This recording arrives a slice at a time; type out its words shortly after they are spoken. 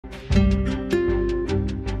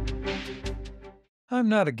I'm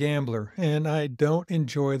not a gambler, and I don't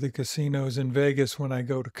enjoy the casinos in Vegas when I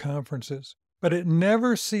go to conferences. But it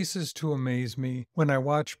never ceases to amaze me when I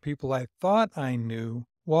watch people I thought I knew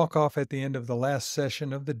walk off at the end of the last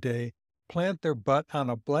session of the day, plant their butt on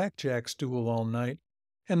a blackjack stool all night,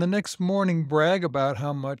 and the next morning brag about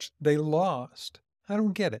how much they lost. I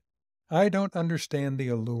don't get it. I don't understand the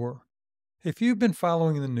allure. If you've been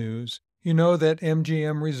following the news, you know that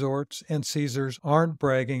MGM Resorts and Caesars aren't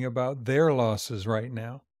bragging about their losses right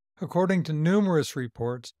now. According to numerous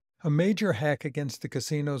reports, a major hack against the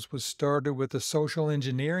casinos was started with a social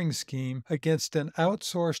engineering scheme against an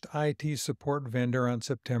outsourced IT support vendor on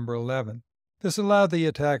September 11. This allowed the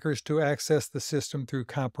attackers to access the system through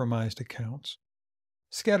compromised accounts.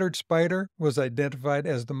 Scattered Spider was identified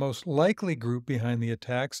as the most likely group behind the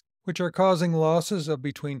attacks, which are causing losses of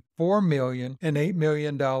between $4 million and $8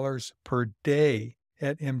 million per day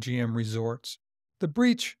at MGM resorts. The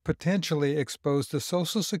breach potentially exposed the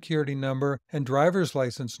Social Security number and driver's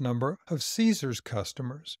license number of Caesars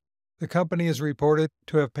customers. The company is reported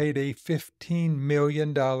to have paid a $15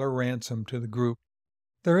 million ransom to the group.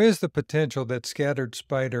 There is the potential that Scattered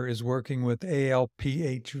Spider is working with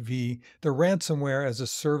ALPHV, the ransomware as a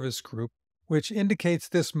service group, which indicates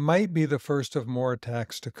this might be the first of more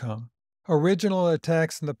attacks to come. Original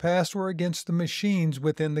attacks in the past were against the machines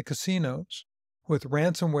within the casinos. With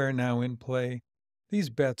ransomware now in play, these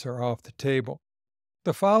bets are off the table.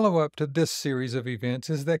 The follow-up to this series of events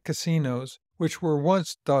is that casinos, which were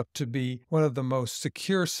once thought to be one of the most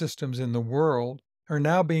secure systems in the world, are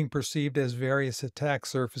now being perceived as various attack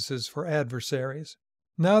surfaces for adversaries.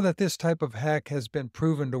 Now that this type of hack has been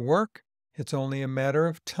proven to work, it's only a matter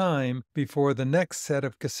of time before the next set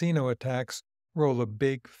of casino attacks roll a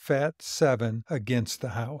big fat 7 against the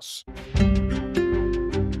house.